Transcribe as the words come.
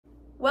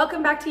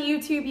Welcome back to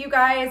YouTube, you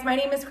guys. My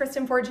name is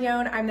Kristen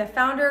Forgione. I'm the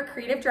founder,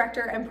 creative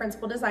director, and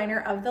principal designer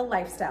of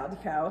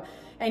THELIFESTYLEDCO.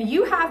 And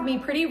you have me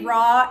pretty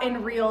raw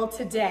and real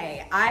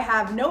today. I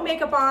have no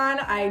makeup on.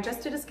 I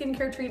just did a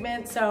skincare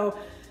treatment. So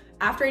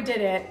after I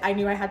did it, I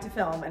knew I had to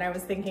film and I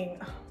was thinking,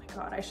 oh my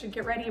God, I should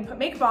get ready and put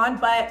makeup on,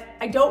 but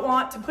I don't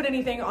want to put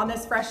anything on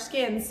this fresh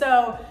skin.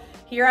 So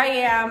here I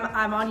am,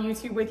 I'm on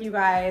YouTube with you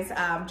guys,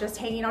 just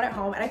hanging out at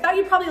home. And I thought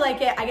you'd probably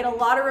like it. I get a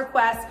lot of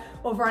requests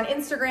over on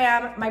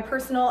Instagram. My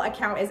personal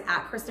account is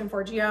at Kristen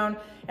Forgione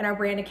and our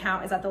brand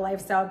account is at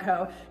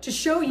THELIFESTYLEDCO to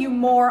show you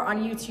more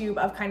on YouTube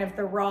of kind of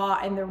the raw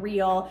and the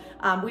real.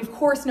 We of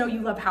course know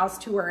you love house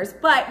tours,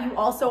 but you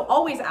also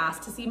always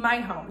ask to see my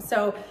home.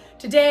 So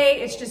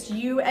today it's just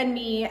you and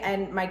me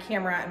and my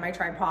camera and my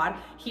tripod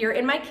here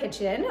in my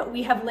kitchen.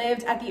 We have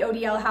lived at the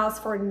ODL house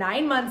for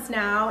 9 months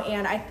now,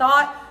 and I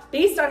thought,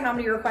 based on how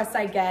many requests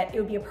I get, it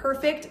would be a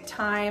perfect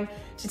time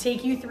to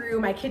take you through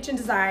my kitchen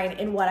design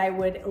and what I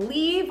would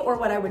leave or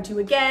what I would do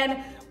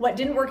again, what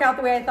didn't work out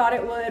the way I thought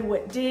it would,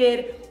 what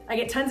did. I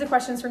get tons of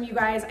questions from you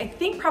guys. I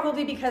think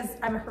probably because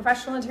I'm a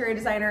professional interior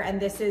designer and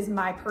this is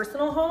my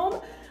personal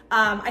home.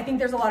 I think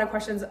there's a lot of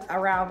questions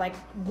around like,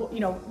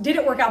 you know, did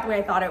it work out the way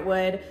I thought it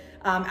would?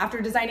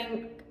 After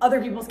designing other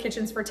people's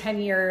kitchens for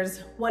 10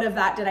 years, what of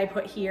that did I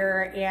put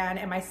here? And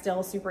am I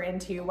still super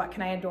into what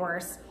can I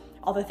endorse?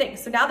 All the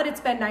things. So now that it's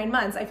been 9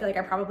 months, I feel like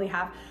I probably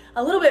have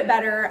a little bit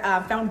better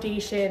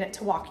foundation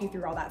to walk you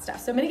through all that stuff.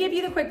 So I'm gonna give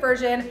you the quick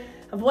version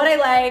of what I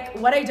like,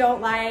 what I don't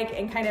like,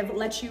 and kind of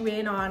let you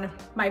in on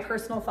my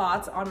personal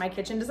thoughts on my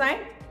kitchen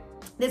design.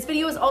 This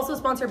video is also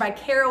sponsored by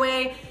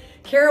Caraway.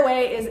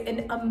 Caraway is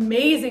an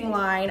amazing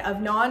line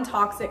of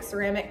non-toxic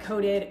ceramic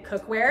coated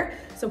cookware,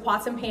 so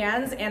pots and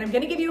pans, and I'm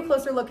gonna give you a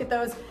closer look at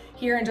those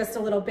here in just a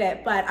little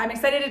bit, but I'm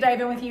excited to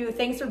dive in with you.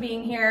 Thanks for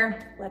being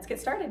here. Let's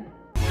get started.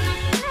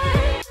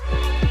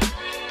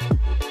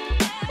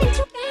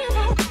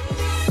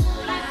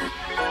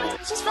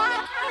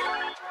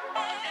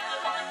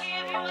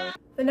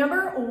 The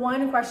number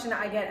one question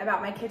I get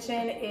about my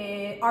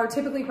kitchen are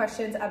typically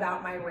questions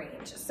about my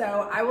range.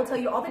 So I will tell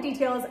you all the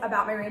details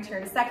about my range here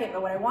in a second,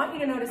 but what I want you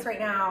to notice right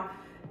now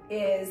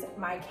is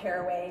my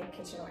Caraway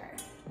kitchenware.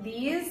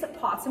 These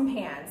pots and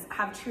pans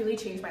have truly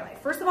changed my life.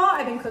 First of all,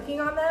 I've been cooking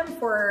on them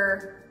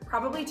for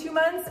probably 2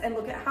 months, and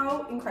look at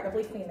how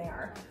incredibly clean they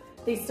are.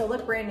 They still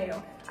look brand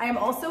new. I am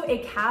also a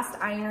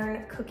cast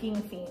iron cooking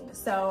fiend.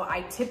 So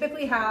I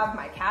typically have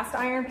my cast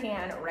iron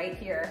pan right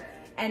here.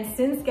 And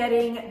since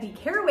getting the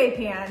Caraway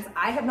pans,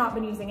 I have not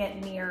been using it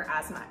near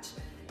as much.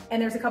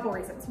 And there's a couple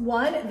reasons.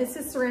 One, this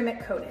is ceramic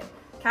coated.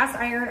 Cast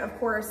iron, of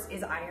course,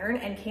 is iron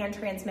and can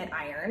transmit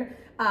iron.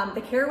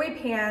 The Caraway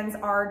pans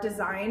are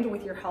designed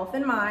with your health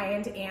in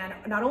mind, and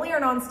not only are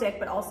non-stick,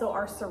 but also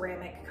are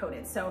ceramic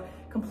coated. So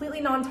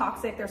completely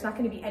non-toxic. There's not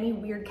gonna be any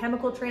weird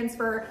chemical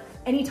transfer,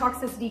 any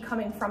toxicity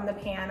coming from the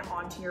pan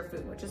onto your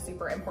food, which is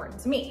super important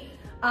to me.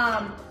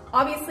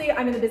 Obviously,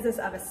 I'm in the business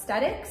of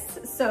aesthetics,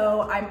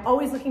 so I'm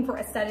always looking for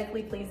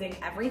aesthetically pleasing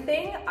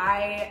everything.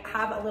 I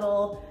have a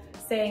little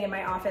saying in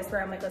my office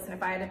where I'm like, listen,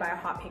 if I had to buy a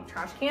hot pink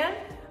trash can,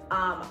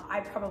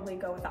 I'd probably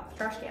go without the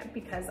trash can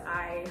because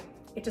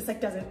it just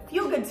like doesn't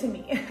feel good to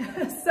me.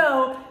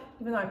 So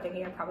even though I'm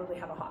thinking I probably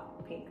have a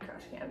hot pink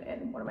trash can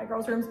in one of my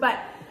girls' rooms, but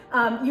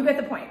you get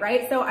the point,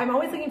 right? So I'm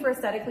always looking for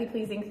aesthetically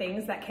pleasing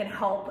things that can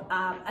help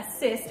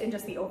assist in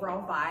just the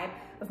overall vibe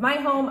of my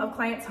home, of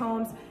clients'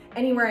 homes,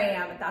 anywhere I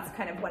am. That's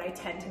kind of what I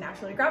tend to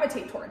naturally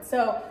gravitate towards.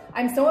 So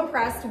I'm so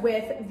impressed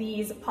with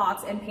these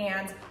pots and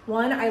pans.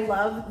 One, I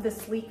love the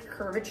sleek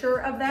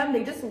curvature of them.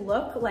 They just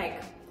look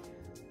like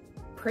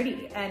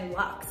pretty and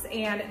luxe,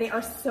 and they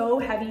are so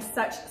heavy,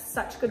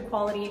 such good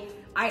quality.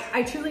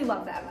 I truly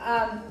love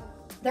them.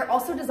 They're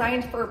also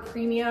designed for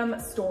premium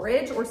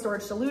storage or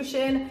storage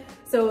solution.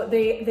 So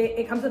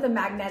it comes with a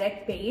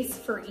magnetic base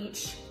for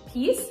each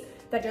piece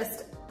that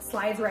just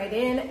slides right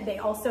in. They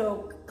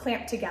also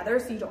clamp together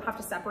so you don't have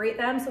to separate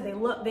them. So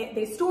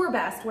they store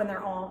best when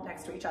they're all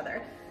next to each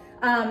other.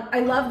 I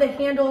love the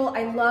handle.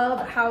 I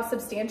love how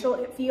substantial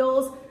it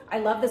feels. I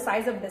love the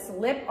size of this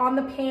lip on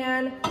the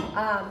pan.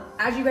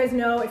 As you guys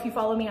know, if you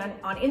follow me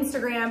on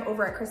Instagram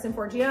over at Kristen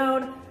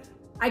Forgione,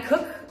 I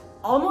cook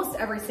almost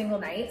every single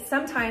night.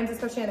 Sometimes,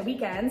 especially on the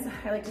weekends,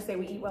 I like to say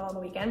we eat well on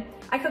the weekend,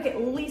 I cook at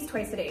least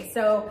twice a day.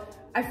 So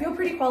I feel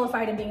pretty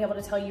qualified in being able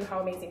to tell you how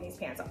amazing these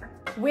pans are.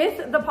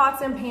 With the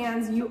pots and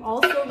pans, you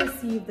also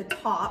receive the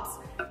tops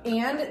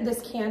and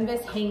this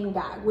canvas hanging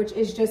bag, which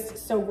is just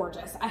so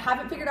gorgeous. I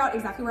haven't figured out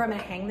exactly where I'm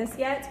gonna hang this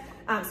yet,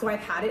 so I've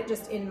had it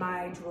just in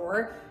my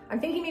drawer.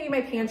 I'm thinking maybe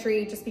my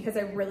pantry, just because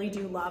I really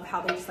do love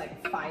how they just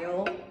like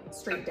file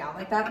straight down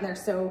like that, and they're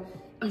so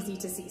easy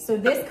to see. So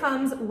this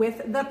comes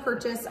with the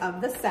purchase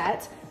of the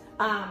set,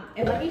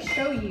 and let me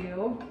show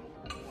you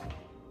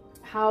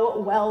how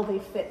well they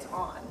fit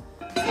on.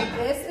 So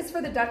this is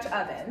for the Dutch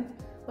oven.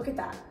 Look at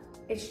that.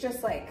 It's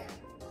just like,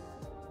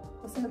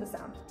 listen to the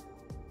sound.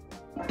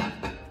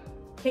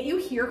 Can't you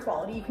hear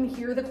quality? You can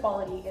hear the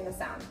quality in the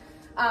sound.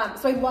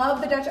 So I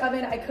love the Dutch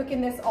oven. I cook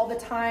in this all the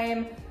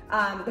time.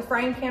 The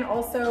frying pan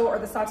also, or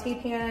the saute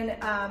pan,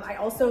 I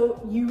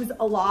also use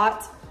a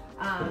lot.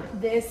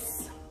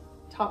 This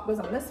top goes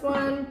on this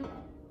one.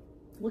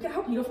 Look at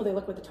how beautiful they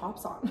look with the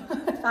tops on.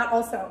 That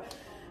also.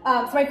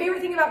 So my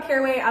favorite thing about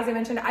Caraway, as I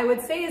mentioned, I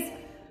would say is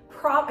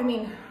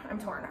I'm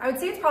torn. I would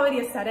say it's probably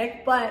the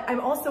aesthetic, but I'm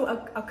also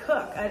a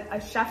cook, a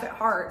chef at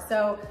heart.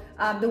 So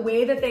the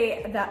way that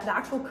the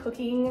actual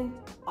cooking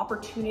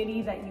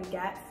opportunity that you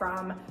get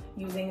from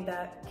using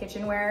the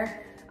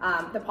kitchenware,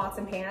 the pots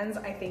and pans,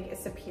 I think is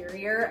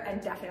superior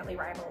and definitely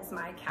rivals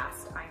my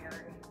cast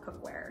iron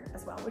cookware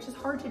as well, which is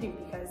hard to do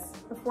because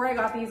before I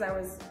got these, I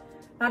was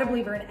not a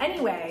believer in any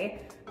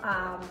way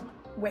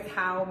with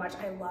how much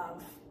I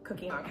love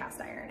cooking on cast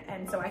iron.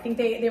 And so I think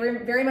they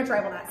very much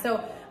rival that.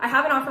 So I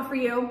have an offer for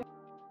you.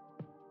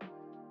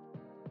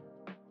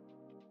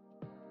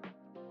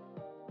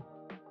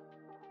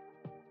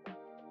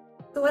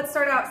 So let's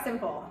start out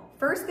simple.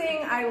 First thing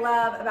I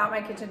love about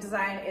my kitchen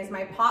design is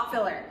my pot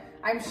filler.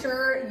 I'm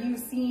sure you've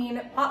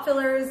seen pot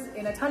fillers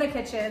in a ton of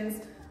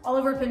kitchens all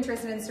over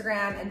Pinterest and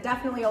Instagram, and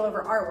definitely all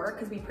over our work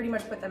because we pretty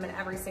much put them in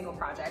every single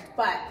project.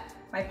 But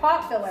my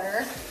pot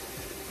filler,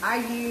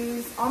 I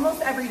use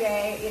almost every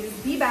day. It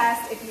is the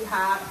best if you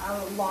have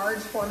a large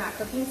format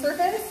cooking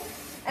surface.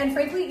 And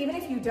frankly, even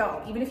if you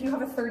don't, even if you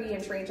have a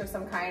 30-inch range of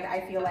some kind,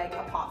 I feel like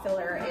a pot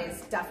filler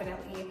is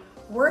definitely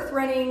worth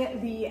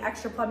running the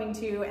extra plumbing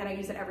to, and I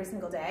use it every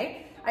single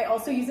day. I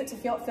also use it to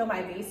fill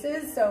my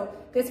vases. So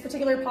this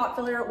particular pot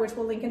filler, which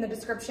we'll link in the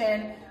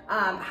description,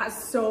 has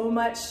so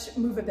much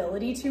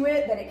movability to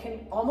it that it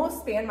can almost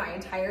span my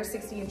entire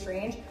 60-inch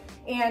range.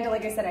 And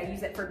like I said, I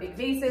use it for big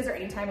vases or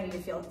anytime I need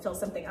to fill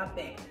something up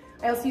big.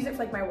 I also use it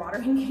for like my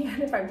watering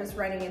can. If I'm just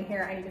running in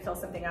here, I need to fill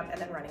something up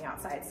and then running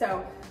outside.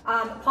 So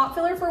pot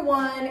filler for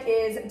one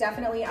is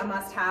definitely a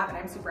must have and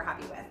I'm super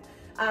happy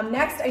with.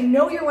 Next, I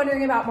know you're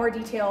wondering about more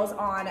details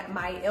on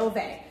my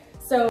Ilve.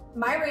 So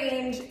my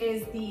range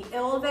is the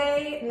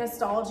Ilve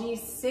Nostalgia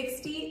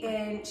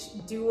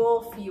 60-inch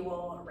dual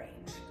fuel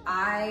range.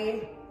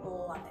 I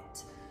love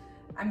it.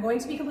 I'm going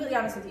to be completely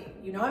honest with you.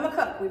 You know I'm a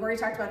cook. We've already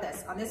talked about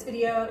this on this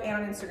video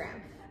and on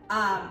Instagram.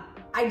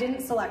 I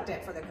didn't select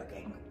it for the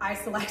cooking. I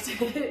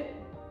selected it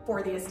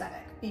for the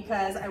aesthetic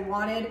because I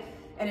wanted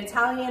an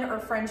Italian or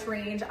French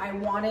range. I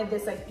wanted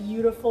this like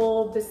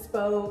beautiful,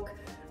 bespoke,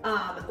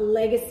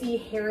 legacy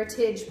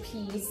heritage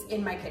piece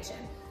in my kitchen.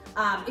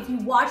 If you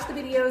watch the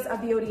videos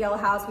of the ODL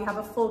house, we have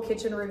a full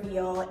kitchen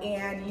reveal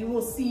and you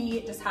will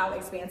see just how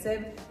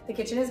expansive the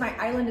kitchen is. My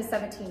island is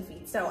 17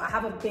 feet, so I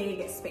have a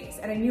big space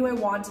and I knew I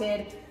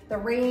wanted the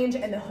range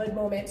and the hood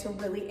moment to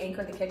really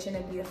anchor the kitchen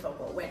and be the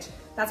focal, which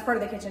that's part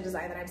of the kitchen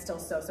design that I'm still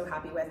so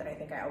happy with and I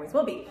think I always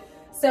will be.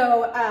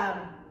 So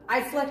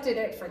I selected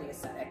it for the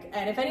aesthetic.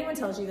 And if anyone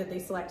tells you that they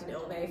selected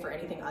Ilve for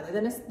anything other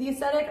than the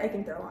aesthetic, I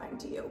think they're lying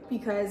to you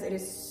because it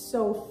is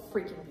so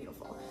freaking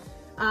beautiful.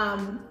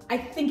 I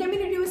think I'm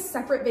gonna do a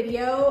separate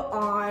video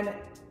on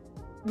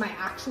my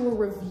actual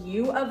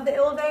review of the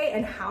Ilve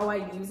and how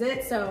I use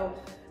it. So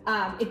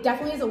it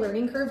definitely is a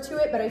learning curve to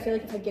it, but I feel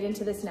like if I get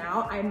into this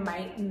now, I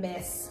might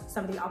miss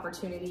some of the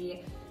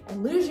opportunity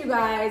and lose you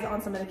guys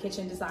on some of the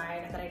kitchen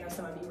design that I know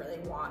some of you really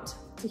want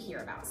to hear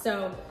about.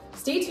 So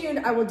stay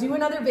tuned. I will do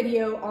another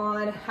video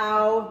on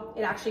how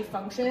it actually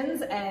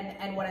functions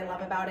and what I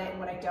love about it and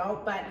what I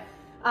don't. But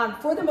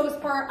for the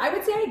most part, I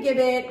would say I give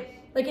it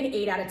like an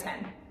 8 out of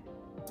 10.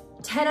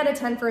 10 out of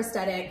 10 for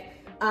aesthetic.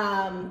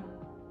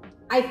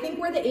 I think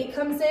where the 8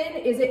 comes in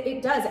is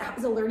it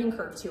has a learning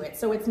curve to it.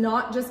 So it's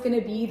not just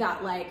gonna be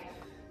that like,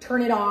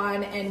 turn it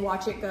on and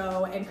watch it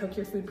go and cook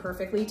your food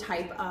perfectly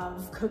type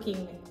of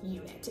cooking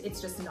unit.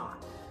 It's just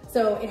not.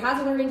 So it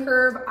has a learning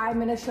curve. I'm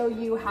gonna show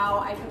you how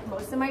I cook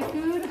most of my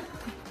food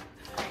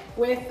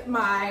with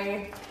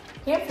my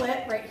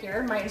pamphlet right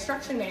here, my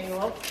instruction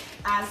manual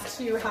as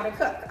to how to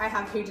cook. I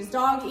have pages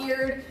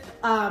dog-eared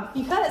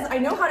because I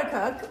know how to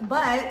cook,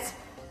 but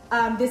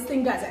this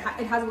thing does,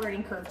 it has a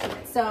learning curve to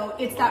it. So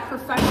it's that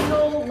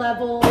professional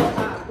level,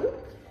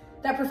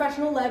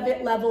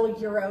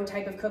 level Euro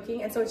type of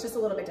cooking. And so it's just a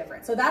little bit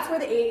different. So that's where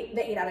the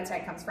 8 out of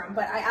 10 comes from,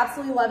 but I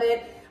absolutely love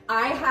it.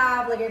 I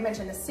have, like I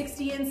mentioned, the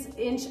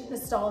 60-inch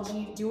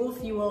Nostalgia dual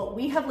fuel.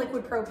 We have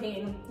liquid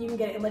propane. You can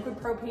get it in liquid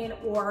propane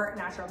or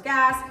natural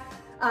gas.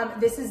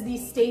 This is the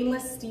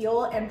stainless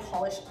steel and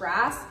polished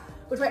brass,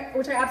 which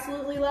I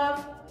absolutely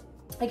love.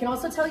 I can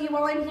also tell you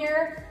while I'm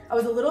here, I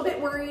was a little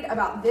bit worried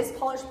about this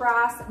polished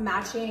brass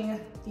matching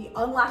the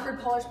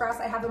unlacquered polished brass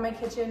I have in my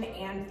kitchen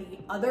and the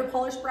other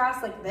polished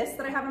brass like this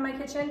that I have in my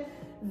kitchen.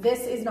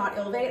 This is not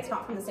Ilve, it's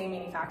not from the same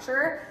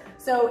manufacturer.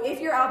 So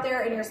if you're out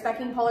there and you're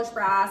speccing polished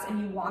brass and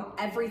you want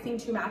everything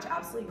to match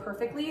absolutely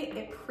perfectly,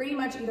 it pretty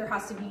much either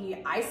has to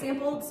be eye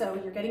sampled, so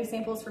you're getting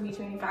samples from each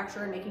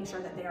manufacturer and making sure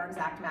that they are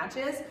exact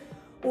matches,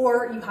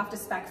 or you have to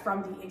spec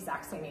from the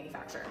exact same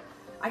manufacturer.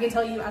 I can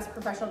tell you as a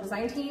professional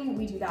design team,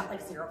 we do that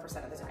like 0%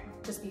 of the time,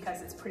 just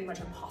because it's pretty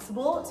much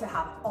impossible to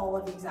have all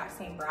of the exact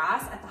same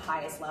brass at the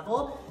highest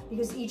level,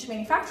 because each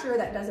manufacturer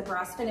that does a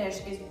brass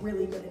finish is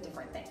really good at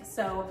different things.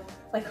 So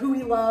like who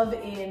we love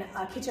in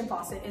a kitchen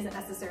faucet isn't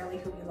necessarily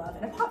who we love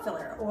in a pot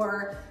filler,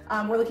 or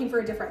we're looking for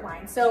a different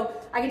line. So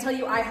I can tell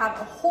you I have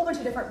a whole bunch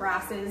of different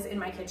brasses in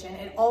my kitchen.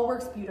 It all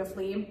works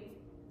beautifully.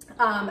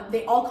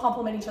 They all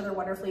complement each other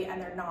wonderfully, and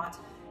they're not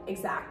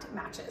exact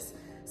matches.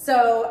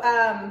 So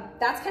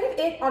that's kind of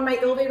it on my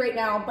Ilve right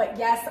now, but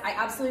yes, I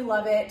absolutely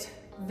love it.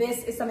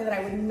 This is something that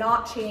I would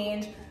not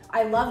change.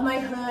 I love my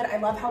hood. I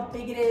love how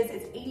big it is.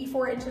 It's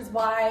 84 inches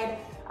wide.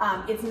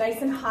 It's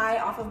nice and high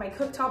off of my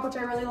cooktop, which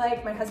I really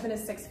like. My husband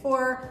is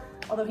 6'4",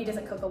 although he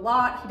doesn't cook a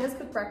lot. He does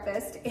cook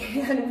breakfast,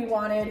 and we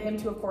wanted him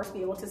to, of course,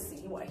 be able to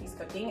see what he's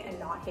cooking and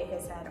not hit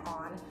his head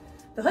on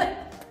the hood.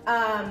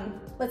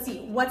 Let's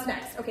see, what's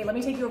next? Okay, let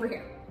me take you over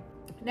here.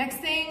 Next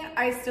thing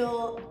I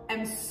still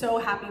am so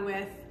happy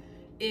with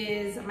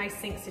is my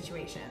sink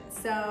situation.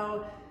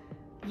 So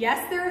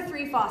yes, there are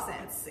 3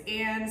 faucets,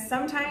 and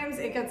sometimes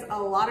it gets a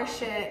lot of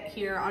shit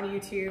here on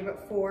YouTube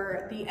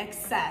for the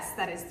excess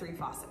that is 3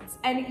 faucets.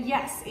 And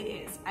yes, it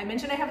is. I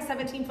mentioned I have a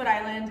 17-foot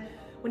island.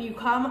 When you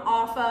come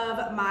off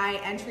of my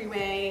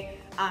entryway,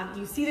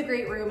 you see the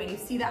great room and you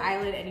see the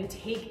island, and you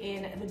take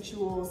in the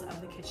jewels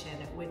of the kitchen,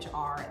 which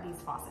are these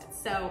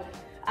faucets. So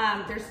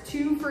there's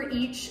 2 for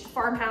each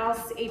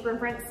farmhouse apron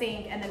front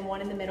sink, and then 1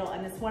 in the middle,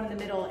 and this one in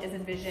the middle is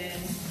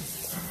envisioned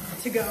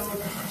to go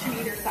to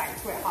either side.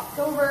 So it hops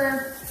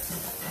over,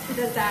 it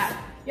does that.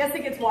 Yes,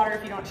 it gets water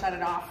if you don't shut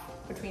it off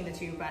between the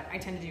 2, but I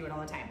tend to do it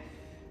all the time.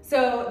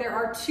 So there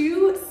are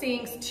 2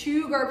 sinks,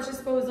 2 garbage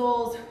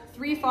disposals,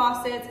 3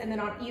 faucets, and then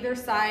on either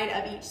side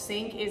of each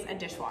sink is a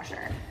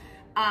dishwasher.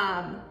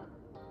 I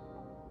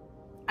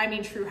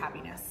mean, true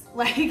happiness.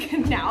 Like,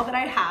 now that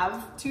I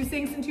have 2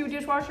 sinks and 2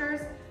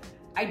 dishwashers,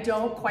 I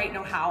don't quite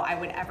know how I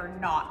would ever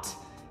not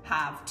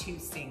have 2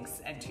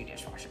 sinks and 2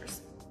 dishwashers.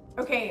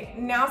 Okay,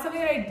 now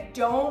something that I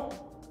don't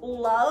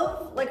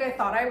love like I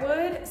thought I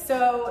would.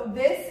 So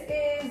this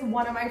is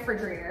one of my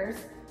refrigerators.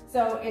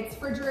 So it's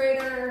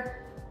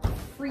refrigerator,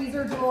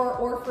 freezer drawer,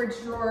 or fridge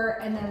drawer,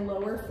 and then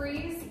lower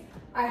freeze.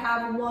 I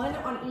have 1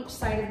 on each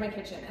side of my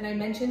kitchen, and I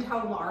mentioned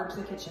how large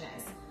the kitchen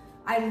is.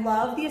 I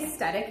love the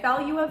aesthetic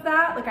value of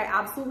that. Like, I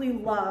absolutely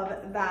love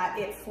that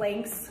it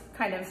flanks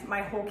kind of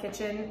my whole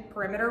kitchen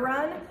perimeter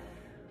run.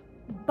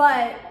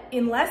 But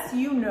unless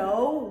you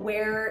know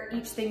where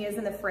each thing is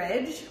in the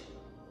fridge,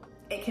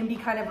 it can be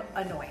kind of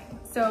annoying.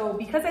 So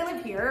because I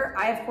live here,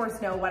 I of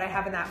course know what I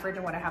have in that fridge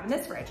and what I have in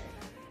this fridge.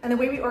 And the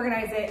way we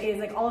organize it is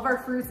like all of our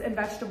fruits and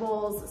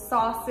vegetables,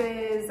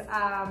 sauces,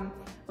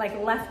 like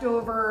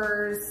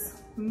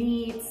leftovers,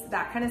 meats,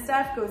 that kind of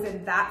stuff goes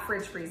in that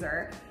fridge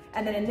freezer.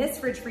 And then in this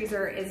fridge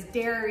freezer is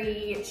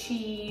dairy,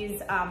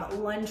 cheese,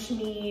 lunch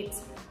meat,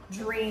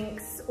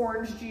 drinks,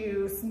 orange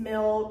juice,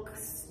 milk,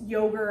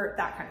 yogurt,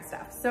 that kind of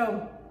stuff.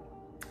 So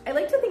I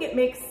like to think it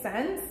makes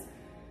sense,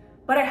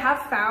 but I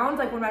have found,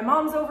 like, when my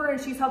mom's over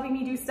and she's helping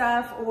me do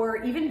stuff, or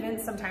even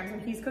Vince sometimes when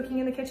he's cooking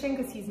in the kitchen,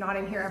 because he's not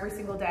in here every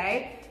single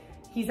day,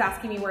 he's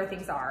asking me where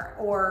things are.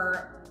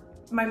 Or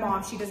my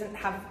mom, she doesn't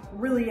have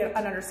really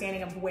an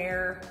understanding of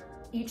where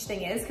each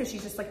thing is because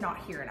she's just like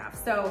not here enough.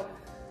 So,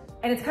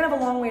 and it's kind of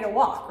a long way to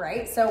walk,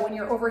 right? So when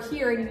you're over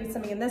here and you need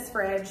something in this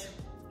fridge,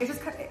 it's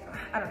just kind of,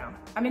 I don't know,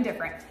 I'm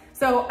indifferent.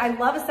 So I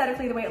love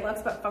aesthetically the way it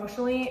looks, but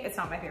functionally, it's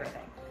not my favorite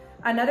thing.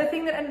 Another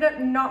thing that ended up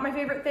not my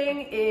favorite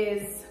thing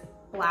is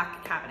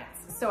black cabinets.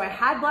 So I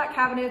had black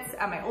cabinets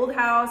at my old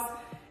house,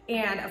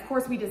 and of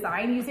course we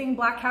design using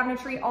black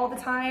cabinetry all the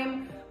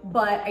time,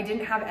 but I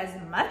didn't have as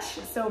much.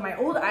 So my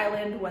old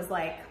island was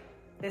like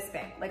this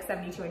big, like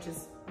 72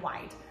 inches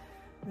wide.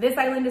 This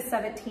island is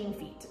 17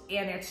 feet,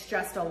 and it's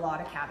just a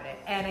lot of cabinet.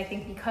 And I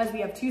think because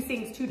we have 2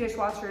 sinks, 2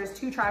 dishwashers,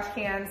 2 trash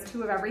cans,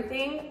 2 of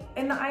everything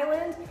in the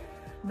island,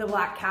 the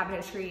black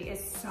cabinetry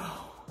is so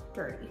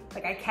dirty.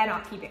 Like, I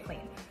cannot keep it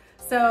clean.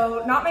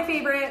 So not my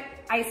favorite.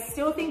 I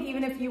still think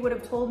even if you would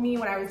have told me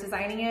when I was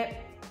designing it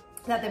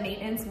that the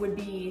maintenance would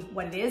be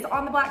what it is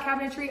on the black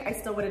cabinetry, I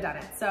still would have done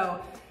it.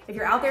 So if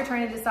you're out there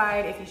trying to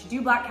decide if you should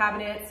do black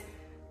cabinets,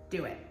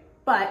 do it.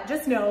 But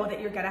just know that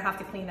you're gonna have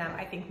to clean them,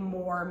 I think,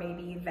 more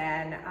maybe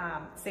than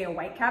say a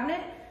white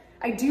cabinet.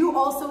 I do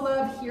also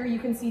love, here you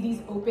can see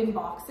these open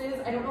boxes.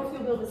 I don't know if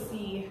you'll be able to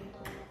see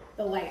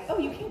the light. Oh,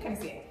 you can kind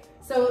of see it.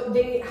 So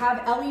they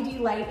have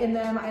LED light in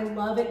them. I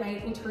love at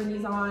night we turn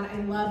these on.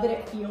 I love that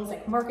it feels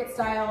like market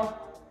style.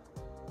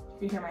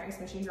 You can hear my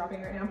ice machine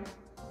dropping right now.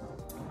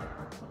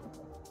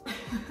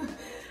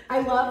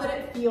 I love that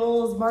it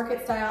feels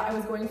market style. I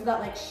was going for that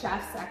like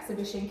chef's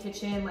exhibition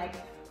kitchen, like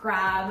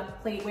grab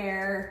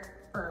plateware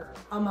or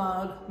a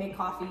mug, make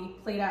coffee,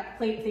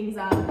 plate things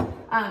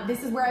up.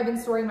 This is where I've been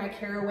storing my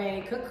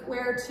Caraway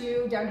cookware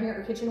too, down here,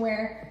 or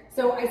kitchenware.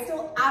 So I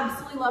still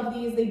absolutely love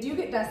these. They do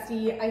get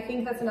dusty. I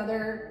think that's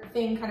another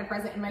thing kind of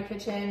present in my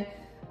kitchen.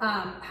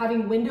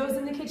 Having windows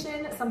in the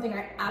kitchen, something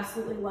I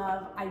absolutely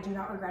love. I do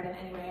not regret it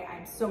in any way.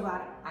 I'm so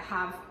glad I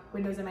have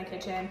windows in my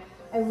kitchen.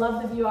 I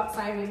love the view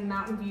outside. We have a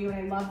mountain view,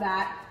 and I love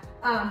that.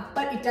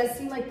 but it does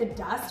seem like the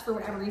dust for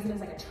whatever reason is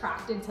like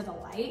attracted to the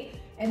light.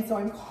 And so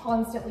I'm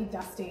constantly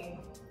dusting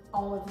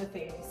all of the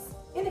things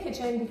in the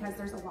kitchen because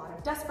there's a lot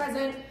of dust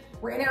present.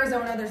 We're in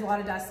Arizona, there's a lot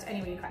of dust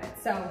anyway you cut it.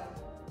 So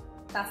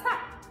that's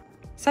that.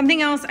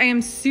 Something else I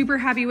am super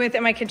happy with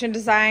in my kitchen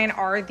design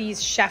are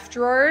these chef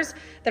drawers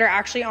that are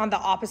actually on the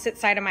opposite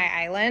side of my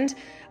island.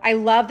 I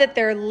love that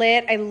they're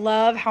lit. I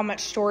love how much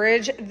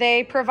storage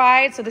they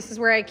provide. So this is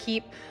where I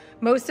keep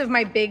most of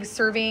my big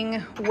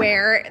serving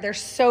ware. They're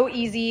so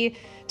easy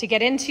to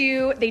get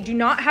into. They do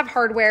not have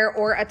hardware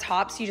or a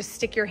top, so you just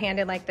stick your hand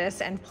in like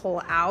this and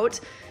pull out.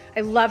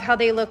 I love how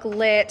they look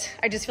lit.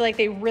 I just feel like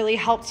they really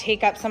help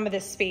take up some of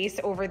this space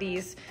over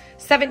these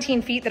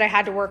 17 feet that I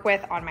had to work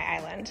with on my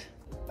island.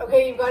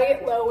 Okay, you've got to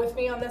get low with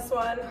me on this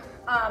one.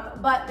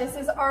 But this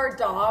is our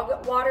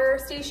dog water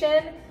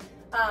station.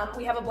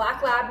 We have a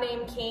black lab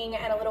named King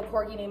and a little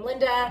corgi named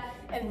Linda,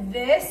 and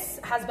this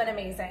has been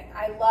amazing.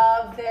 I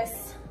love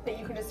this, that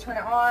you can just turn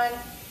it on,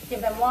 give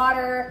them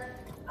water.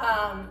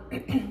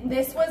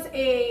 This was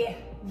a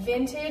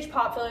vintage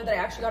pop filler that I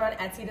actually got on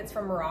Etsy that's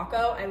from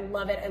Morocco. I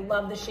love it. I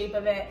love the shape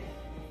of it.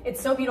 It's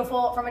so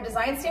beautiful. From a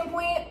design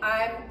standpoint,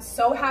 I'm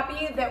so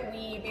happy that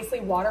we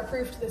basically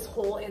waterproofed this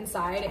whole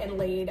inside and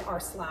laid our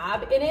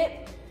slab in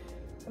it.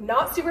 I'm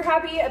not super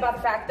happy about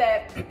the fact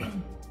that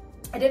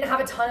I didn't have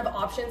a ton of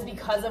options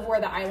because of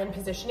where the island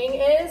positioning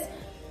is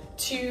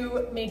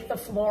to make the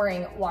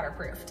flooring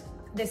waterproofed.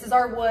 This is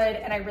our wood,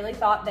 and I really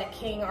thought that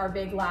King, our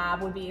big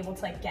lab, would be able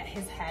to like get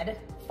his head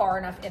far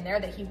enough in there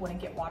that he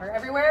wouldn't get water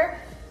everywhere,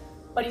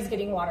 but he's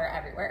getting water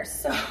everywhere.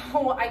 So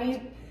I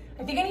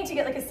think I need to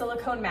get like a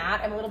silicone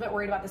mat. I'm a little bit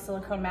worried about the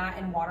silicone mat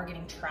and water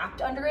getting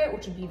trapped under it,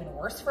 which would be even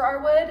worse for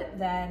our wood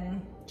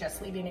than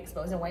just leaving it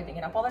exposed and wiping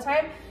it up all the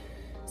time.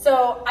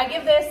 So I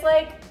give this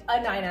like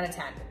a 9 out of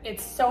 10.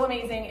 It's so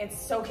amazing. It's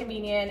so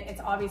convenient.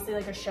 It's obviously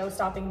like a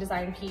show-stopping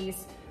design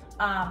piece.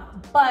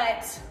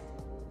 But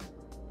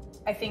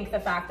I think the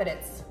fact that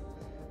it's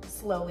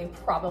slowly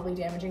probably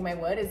damaging my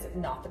wood is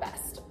not the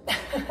best.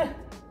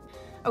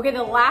 Okay,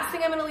 the last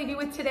thing I'm gonna leave you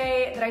with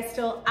today that I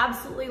still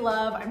absolutely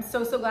love, I'm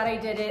so glad I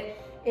did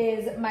it,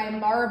 is my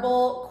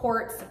marble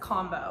quartz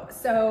combo.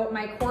 So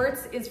my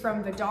quartz is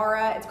from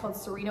Vidara. It's called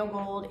Sereno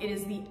Gold. It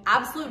is the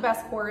absolute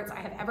best quartz I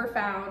have ever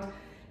found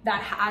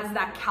that has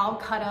that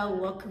Calcutta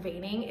look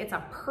veining. It's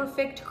a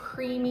perfect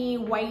creamy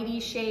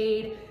whitey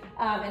shade,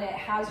 and it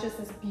has just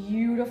this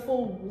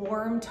beautiful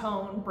warm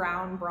tone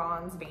brown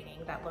bronze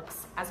veining that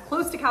looks as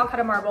close to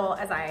Calcutta marble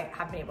as I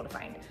have been able to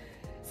find.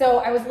 So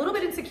I was a little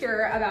bit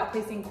insecure about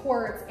placing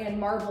quartz and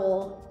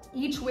marble,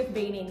 each with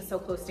veining so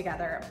close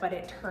together, but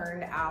it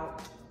turned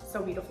out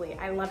so beautifully.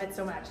 I love it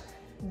so much.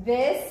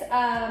 This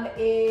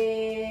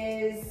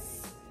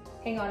is,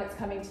 hang on, it's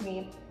coming to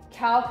me,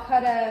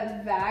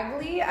 Calcutta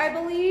Vagley, I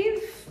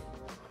believe.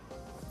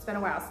 It's been a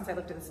while since I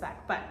looked at the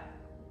spec, but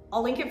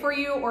I'll link it for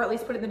you, or at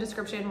least put it in the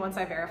description once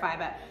I verify,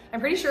 but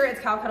I'm pretty sure it's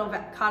Calcutta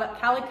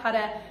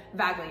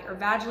Vagley, or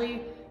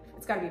Vagley.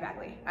 It's gotta be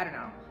Vagley, I don't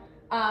know.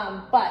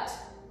 But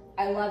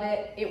I love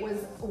it.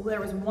 There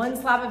was one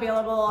slab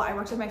available. I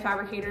worked with my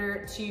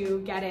fabricator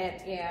to get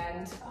it,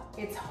 and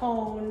it's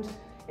honed.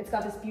 It's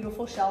got this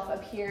beautiful shelf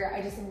up here.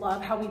 I just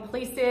love how we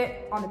placed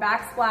it on the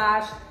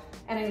backsplash,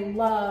 and I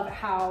love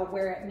how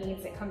where it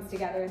meets, it comes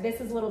together.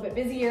 This is a little bit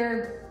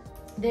busier.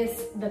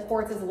 The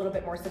quartz is a little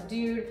bit more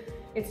subdued.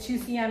 It's 2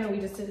 cm, and we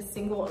just did a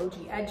single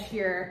OG edge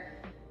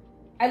here.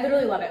 I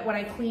literally love it. When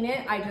I clean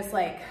it, I just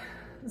like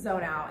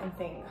zone out and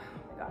think,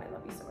 oh my God, I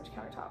love you so much,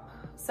 countertop.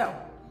 So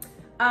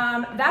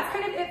that's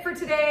kind of it for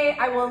today.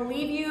 I will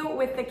leave you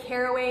with the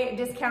Caraway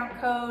discount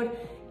code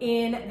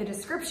in the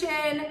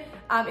description.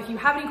 If you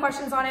have any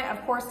questions on it,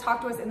 of course,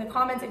 talk to us in the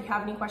comments. If you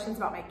have any questions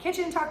about my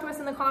kitchen, talk to us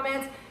in the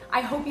comments.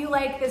 I hope you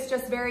like this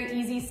just very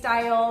easy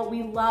style.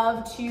 We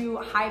love to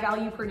high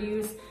value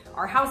produce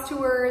our house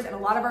tours and a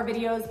lot of our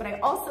videos, but I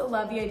also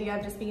love the idea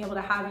of just being able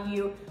to have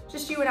you,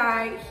 just you and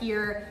I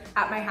here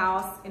at my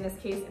house, in this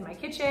case in my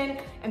kitchen,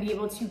 and be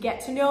able to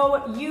get to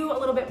know you a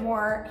little bit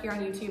more here on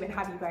YouTube and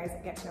have you guys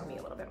get to know me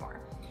a little bit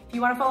more. If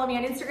you want to follow me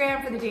on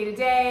Instagram for the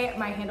day-to-day,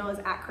 my handle is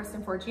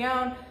 @Kristen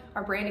Forgione.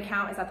 Our brand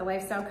account is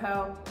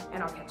 @TheLifestyleCo,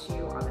 and I'll catch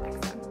you on the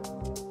next one.